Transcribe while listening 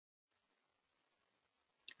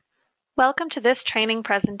Welcome to this training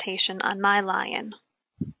presentation on MyLion.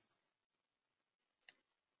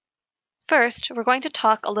 First, we're going to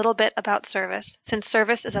talk a little bit about service, since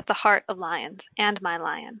service is at the heart of Lions and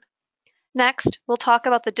MyLion. Next, we'll talk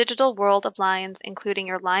about the digital world of Lions, including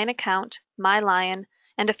your Lion account, MyLion,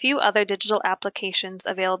 and a few other digital applications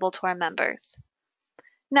available to our members.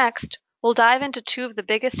 Next, we'll dive into two of the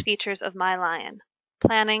biggest features of MyLion,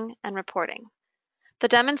 planning and reporting. The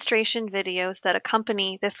demonstration videos that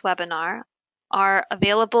accompany this webinar are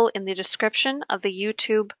available in the description of the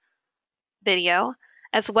YouTube video,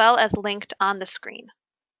 as well as linked on the screen.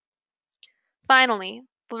 Finally,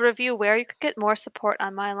 we'll review where you can get more support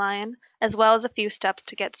on MyLion, as well as a few steps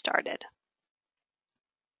to get started.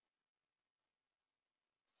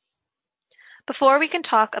 Before we can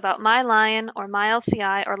talk about MyLion or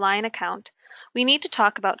MyLCI or Lion account, we need to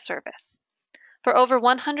talk about service. For over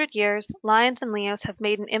 100 years, Lions and Leos have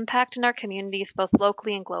made an impact in our communities both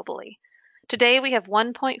locally and globally. Today, we have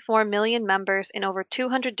 1.4 million members in over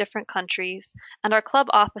 200 different countries, and our club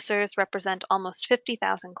officers represent almost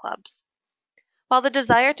 50,000 clubs. While the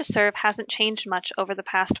desire to serve hasn't changed much over the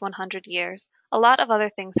past 100 years, a lot of other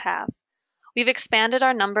things have. We've expanded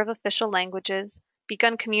our number of official languages,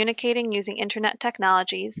 begun communicating using internet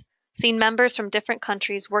technologies, seen members from different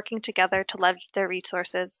countries working together to leverage their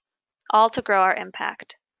resources, all to grow our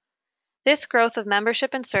impact. This growth of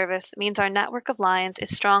membership and service means our network of Lions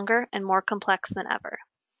is stronger and more complex than ever.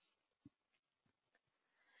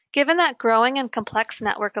 Given that growing and complex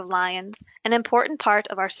network of Lions, an important part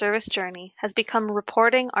of our service journey has become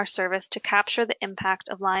reporting our service to capture the impact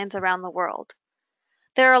of Lions around the world.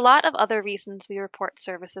 There are a lot of other reasons we report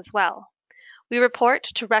service as well. We report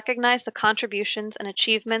to recognize the contributions and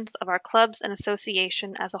achievements of our clubs and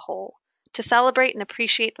association as a whole, to celebrate and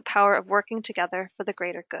appreciate the power of working together for the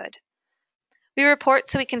greater good. We report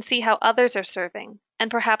so we can see how others are serving and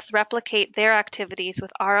perhaps replicate their activities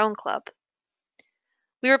with our own club.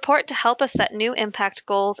 We report to help us set new impact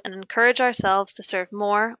goals and encourage ourselves to serve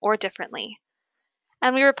more or differently.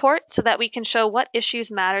 And we report so that we can show what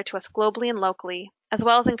issues matter to us globally and locally, as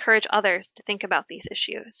well as encourage others to think about these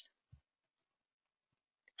issues.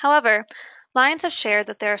 However, Lions have shared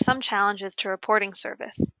that there are some challenges to reporting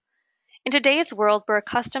service. In today's world, we're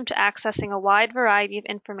accustomed to accessing a wide variety of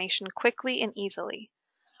information quickly and easily.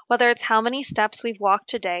 Whether it's how many steps we've walked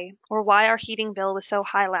today or why our heating bill was so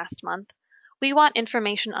high last month, we want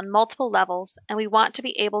information on multiple levels and we want to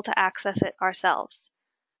be able to access it ourselves.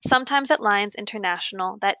 Sometimes at Lions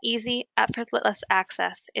International, that easy, effortless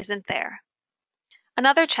access isn't there.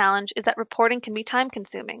 Another challenge is that reporting can be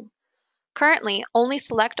time-consuming. Currently, only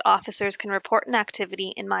select officers can report an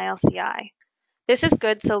activity in MyLCI. This is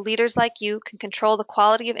good so leaders like you can control the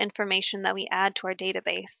quality of information that we add to our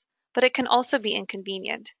database, but it can also be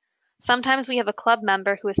inconvenient. Sometimes we have a club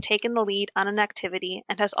member who has taken the lead on an activity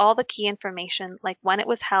and has all the key information like when it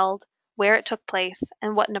was held, where it took place,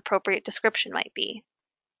 and what an appropriate description might be.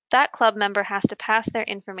 That club member has to pass their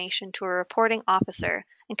information to a reporting officer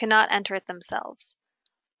and cannot enter it themselves.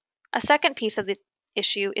 A second piece of the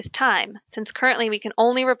issue is time. Since currently we can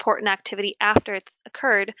only report an activity after it's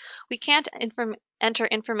occurred, we can't enter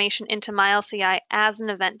information into MyLCI as an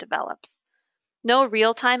event develops. No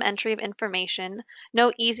real-time entry of information,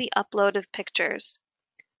 no easy upload of pictures.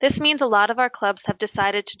 This means a lot of our clubs have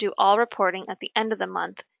decided to do all reporting at the end of the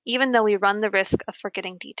month, even though we run the risk of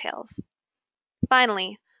forgetting details.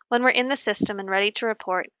 Finally, when we're in the system and ready to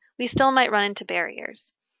report, we still might run into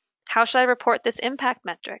barriers. How should I report this impact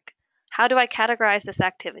metric? How do I categorize this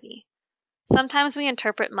activity? Sometimes we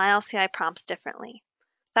interpret MyLCI prompts differently.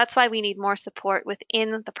 That's why we need more support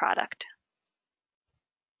within the product.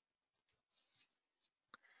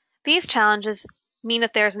 These challenges mean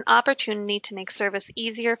that there's an opportunity to make service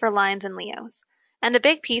easier for Lions and Leos, and a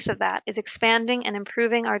big piece of that is expanding and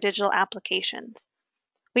improving our digital applications.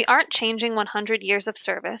 We aren't changing 100 years of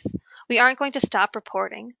service, we aren't going to stop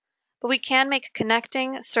reporting, but we can make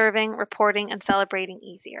connecting, serving, reporting, and celebrating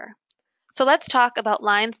easier. So let's talk about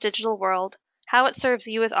Lions' digital world, how it serves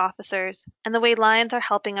you as officers, and the way Lions are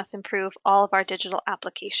helping us improve all of our digital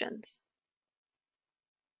applications.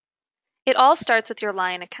 It all starts with your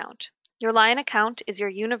Lion account. Your Lion account is your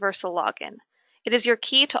universal login. It is your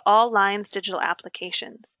key to all Lions digital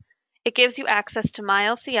applications. It gives you access to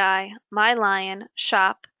MyLCI, MyLion,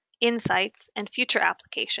 Shop, Insights, and future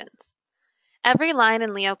applications. Every Lion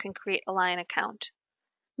and Leo can create a Lion account.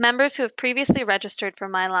 Members who have previously registered for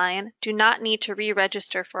MyLion do not need to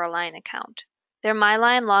re-register for a Lion account. Their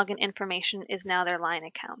MyLion login information is now their Lion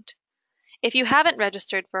account. If you haven't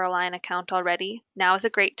registered for a Lion account already, now is a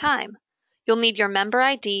great time. You'll need your member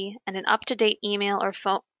ID and an up-to-date email or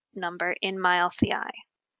phone number in MyLCI.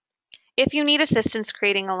 If you need assistance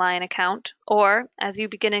creating a Lion account, or as you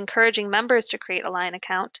begin encouraging members to create a Lion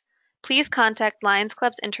account, please contact Lions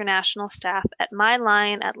Club's international staff at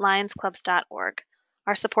mylion@lionsclubs.org.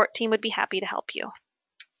 Our support team would be happy to help you.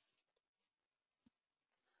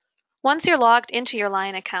 Once you're logged into your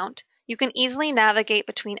Lion account, you can easily navigate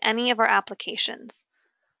between any of our applications.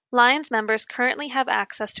 Lions members currently have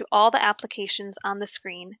access to all the applications on the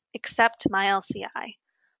screen except MyLCI.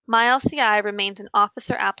 MyLCI remains an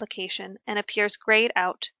officer application and appears grayed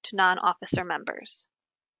out to non-officer members.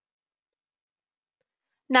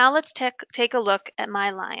 Now let's take a look at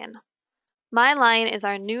MyLion. MyLion is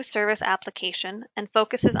our new service application and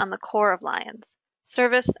focuses on the core of Lions,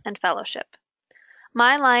 service and fellowship.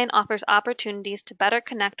 MyLion offers opportunities to better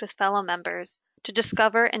connect with fellow members, to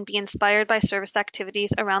discover and be inspired by service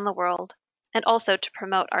activities around the world, and also to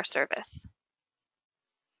promote our service.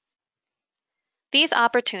 These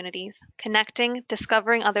opportunities, connecting,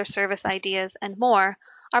 discovering other service ideas, and more,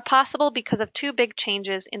 are possible because of two big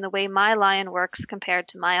changes in the way MyLion works compared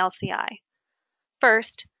to MyLCI.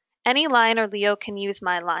 First, any Lion or Leo can use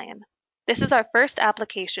MyLion. This is our first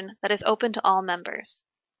application that is open to all members.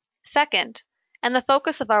 Second, and the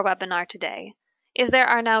focus of our webinar today, is there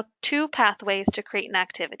are now two pathways to create an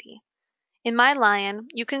activity. In MyLion,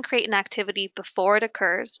 you can create an activity before it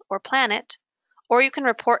occurs, or plan it, or you can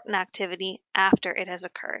report an activity after it has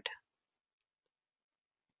occurred.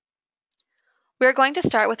 We're going to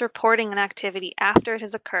start with reporting an activity after it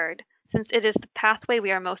has occurred, since it is the pathway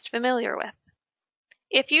we are most familiar with.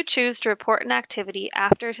 If you choose to report an activity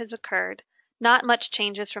after it has occurred, not much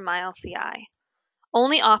changes from MyLCI.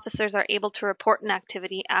 Only officers are able to report an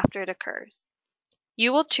activity after it occurs.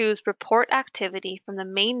 You will choose Report Activity from the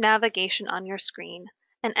main navigation on your screen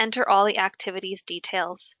and enter all the activity's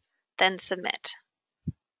details, then Submit.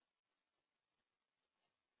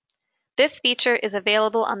 This feature is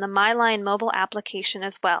available on the MyLion mobile application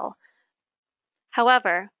as well.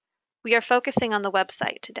 However, we are focusing on the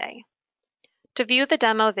website today. To view the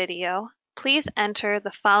demo video, please enter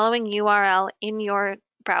the following URL in your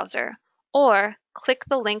browser, or click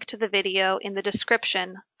the link to the video in the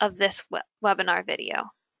description of this webinar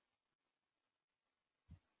video.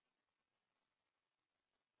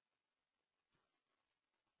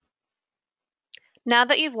 Now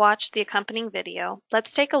that you've watched the accompanying video,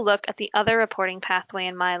 let's take a look at the other reporting pathway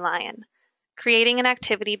in MyLion, creating an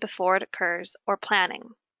activity before it occurs, or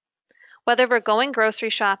planning. Whether we're going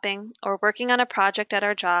grocery shopping, or working on a project at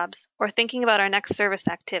our jobs, or thinking about our next service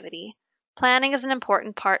activity, planning is an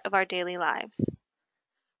important part of our daily lives.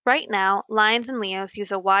 Right now, Lions and Leos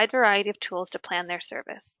use a wide variety of tools to plan their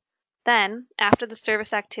service. Then, after the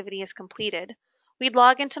service activity is completed, we'd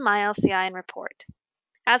log into MyLCI and report.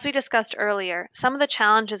 As we discussed earlier, some of the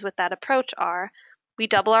challenges with that approach are we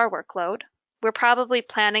double our workload, we're probably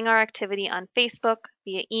planning our activity on Facebook,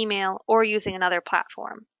 via email, or using another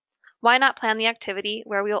platform. Why not plan the activity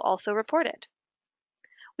where we'll also report it?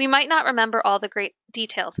 We might not remember all the great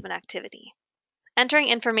details of an activity. Entering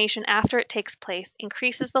information after it takes place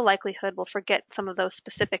increases the likelihood we'll forget some of those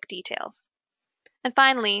specific details. And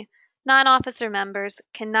finally, non-officer members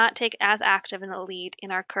cannot take as active in the lead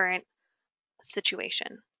in our current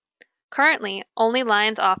situation. Currently, only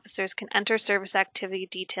Lions officers can enter service activity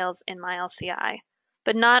details in MyLCI,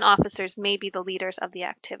 but non-officers may be the leaders of the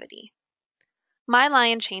activity.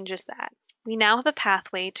 MyLion changes that. We now have a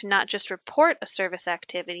pathway to not just report a service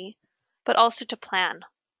activity, but also to plan.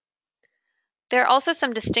 There are also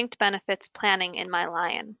some distinct benefits planning in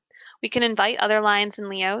MyLion. We can invite other Lions and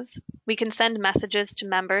Leos. We can send messages to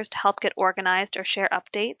members to help get organized or share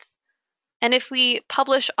updates. And if we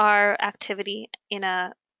publish our activity in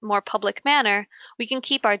a more public manner, we can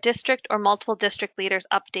keep our district or multiple district leaders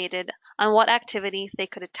updated on what activities they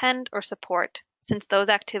could attend or support, since those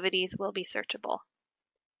activities will be searchable.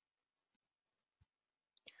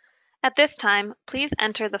 At this time, please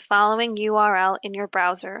enter the following URL in your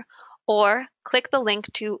browser, or click the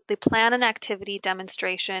link to the Plan an Activity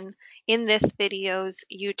demonstration in this video's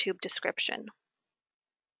YouTube description.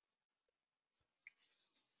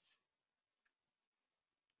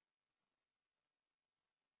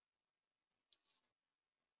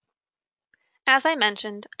 As I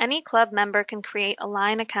mentioned, any club member can create a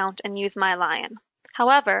Lion account and use MyLion.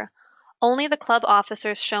 However, only the club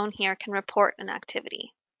officers shown here can report an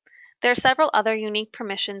activity. There are several other unique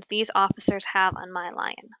permissions these officers have on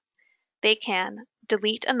MyLion. They can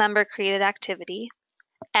delete a member-created activity,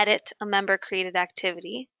 edit a member-created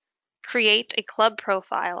activity, create a club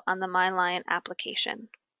profile on the MyLion application.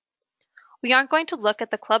 We aren't going to look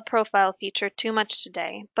at the club profile feature too much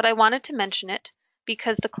today, but I wanted to mention it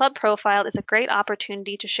because the club profile is a great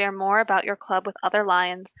opportunity to share more about your club with other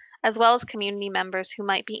Lions, as well as community members who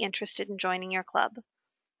might be interested in joining your club.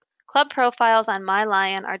 Club profiles on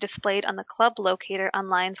MyLion are displayed on the club locator on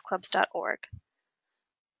lionsclubs.org.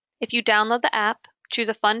 If you download the app, choose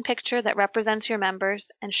a fun picture that represents your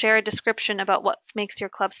members, and share a description about what makes your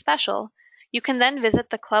club special, you can then visit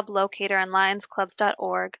the club locator on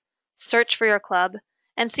lionsclubs.org, search for your club,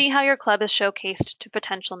 and see how your club is showcased to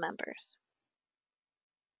potential members.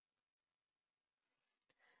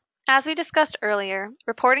 As we discussed earlier,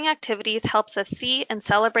 reporting activities helps us see and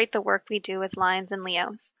celebrate the work we do as Lions and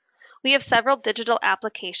Leos. We have several digital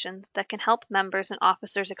applications that can help members and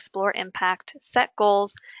officers explore impact, set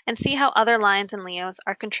goals, and see how other Lions and Leos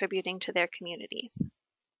are contributing to their communities.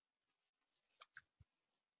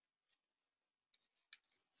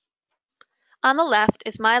 On the left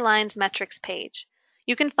is MyLion's metrics page.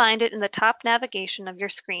 You can find it in the top navigation of your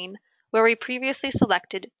screen, where we previously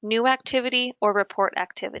selected New Activity or Report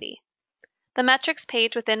Activity. The metrics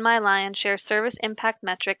page within MyLion shares service impact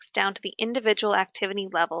metrics down to the individual activity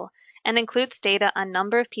level and includes data on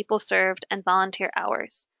number of people served and volunteer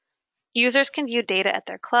hours. Users can view data at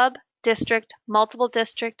their club, district, multiple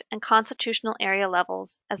district, and constitutional area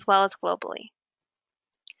levels, as well as globally.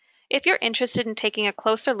 If you're interested in taking a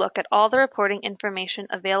closer look at all the reporting information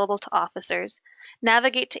available to officers,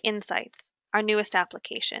 navigate to Insights, our newest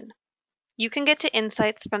application. You can get to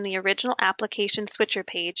Insights from the original application switcher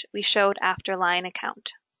page we showed after Lion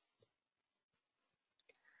Account.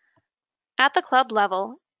 At the club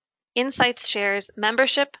level, Insights shares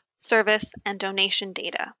membership, service, and donation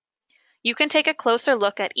data. You can take a closer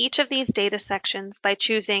look at each of these data sections by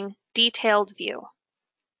choosing Detailed View.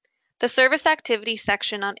 The Service Activity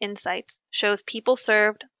section on Insights shows people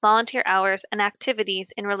served, volunteer hours, and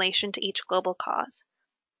activities in relation to each global cause.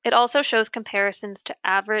 It also shows comparisons to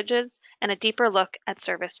averages and a deeper look at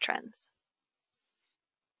service trends.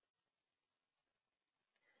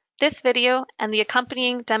 This video and the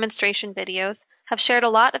accompanying demonstration videos have shared a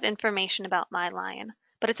lot of information about MyLion,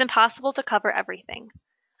 but it's impossible to cover everything.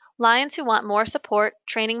 Lions who want more support,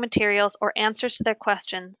 training materials, or answers to their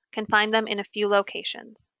questions can find them in a few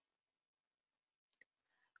locations.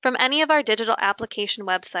 From any of our digital application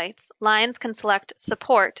websites, Lions can select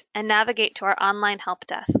Support and navigate to our online help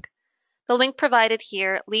desk. The link provided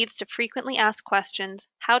here leads to frequently asked questions,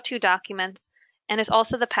 how-to documents, and is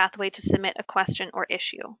also the pathway to submit a question or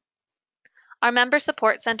issue. Our Member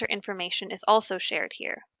Support Center information is also shared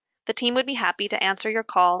here. The team would be happy to answer your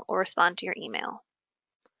call or respond to your email.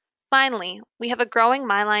 Finally, we have a growing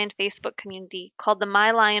MyLion Facebook community called the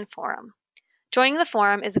MyLion Forum. Joining the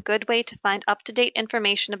forum is a good way to find up-to-date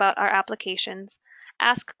information about our applications,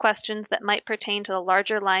 ask questions that might pertain to the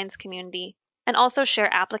larger Lions community, and also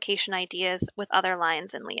share application ideas with other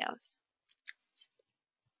Lions and Leos.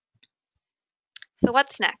 So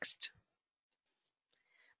what's next?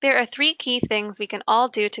 There are 3 key things we can all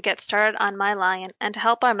do to get started on MyLion and to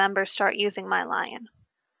help our members start using MyLion.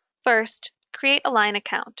 First, create a Lion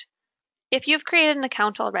account. If you've created an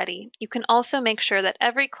account already, you can also make sure that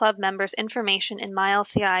every club member's information in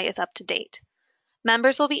MyLCI is up to date.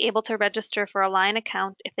 Members will be able to register for a Lion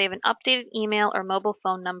account if they have an updated email or mobile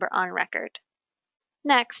phone number on record.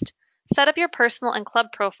 Next, set up your personal and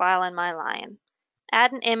club profile in MyLion.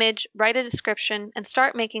 Add an image, write a description, and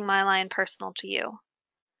start making MyLion personal to you.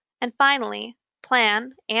 And finally,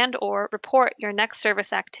 plan and/or report your next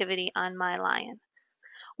service activity on MyLion.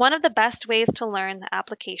 One of the best ways to learn the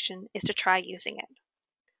application is to try using it.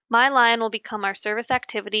 MyLion will become our service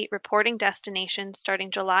activity reporting destination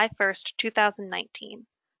starting July 1st, 2019.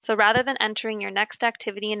 So rather than entering your next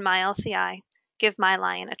activity in MyLCI, give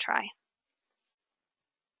MyLion a try.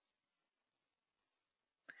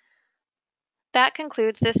 That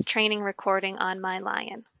concludes this training recording on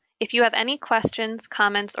MyLion. If you have any questions,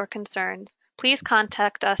 comments, or concerns, please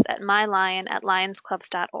contact us at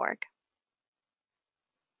mylion@lionsclubs.org.